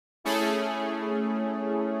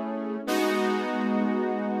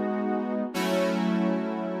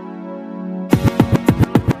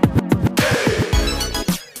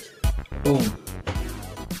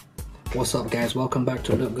What's up guys, welcome back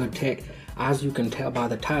to Look Good Tech. As you can tell by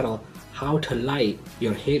the title, how to light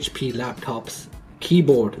your HP laptop's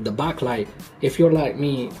keyboard, the backlight. If you're like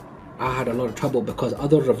me, I had a lot of trouble because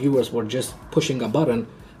other reviewers were just pushing a button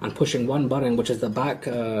and pushing one button, which is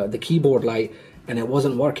the keyboard light, and it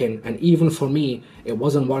wasn't working. And even for me, it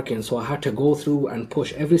wasn't working, so I had to go through and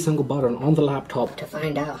push every single button on the laptop to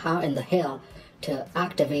find out how in the hell to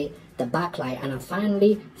activate the backlight, and I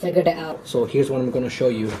finally figured it out. So here's what I'm going to show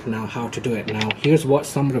you now how to do it. Now here's what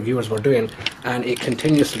some reviewers were doing, and it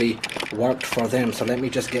continuously worked for them. So let me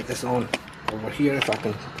just get this on over here if I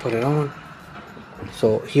can put it on.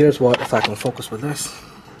 So here's what, if I can focus with this.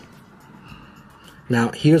 Now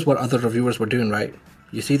here's what other reviewers were doing, right?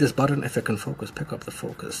 You see this button? If it can focus, pick up the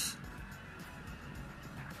focus.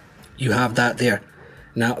 You have that there.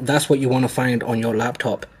 Now that's what you want to find on your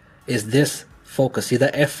laptop, is this focus. See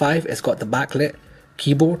that F5? It's got the backlit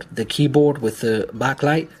keyboard, the keyboard with the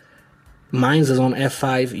backlight. Mine's is on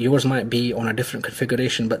F5, yours might be on a different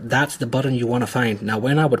configuration, but that's the button you want to find. Now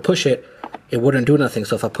when I would push it, it wouldn't do nothing.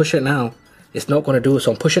 So if I push it now, it's not going to do it.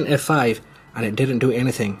 So I'm pushing F5 and it didn't do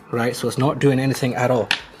anything, right? So it's not doing anything at all.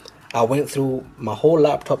 I went through my whole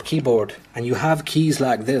laptop keyboard, and you have keys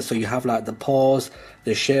like this. So you have like the pause,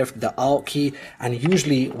 the shift, the alt key, and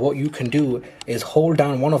usually what you can do is hold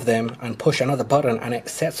down one of them and push another button, and it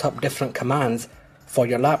sets up different commands for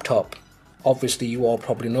your laptop. Obviously you all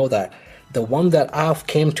probably know that. The one that I've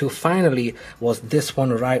came to finally was this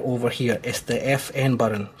one right over here. It's the FN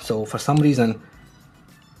button. So for some reason,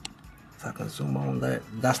 if I can zoom on that,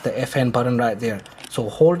 that's the FN button right there. So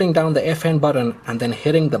holding down the FN button and then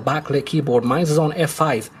hitting the backlit keyboard, mine is on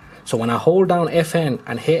F5. So when I hold down FN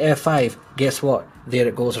and hit F5, guess what? There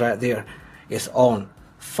it goes right there. It's on,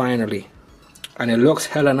 finally. And it looks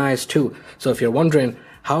hella nice too. So if you're wondering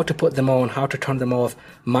how to put them on, how to turn them off,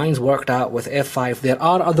 mine's worked out with F5. There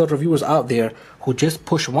are other reviewers out there who just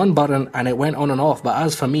push one button and it went on and off. But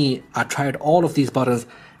as for me, I tried all of these buttons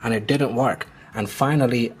and it didn't work. And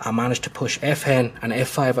finally, I managed to push FN and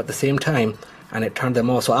F5 at the same time, and it turned them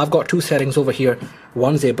off. So I've got two settings over here.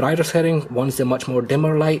 One's a brighter setting, one's a much more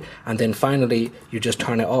dimmer light, and then finally you just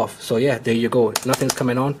turn it off. So yeah, there you go. Nothing's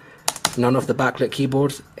coming on. None of the backlit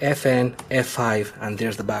keyboards. FN, F5, and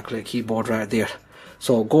there's the backlit keyboard right there.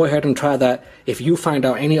 So go ahead and try that. If you find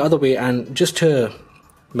out any other way, and just to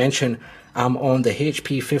mention, I'm on the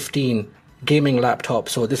HP 15 gaming laptop.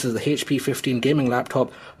 So this is the HP 15 gaming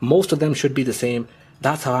laptop. Most of them should be the same.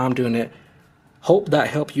 That's how I'm doing it. Hope that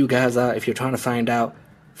helped you guys out if you're trying to find out.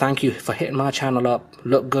 Thank you for hitting my channel up.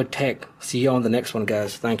 Look Good Tech. See you on the next one,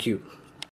 guys. Thank you.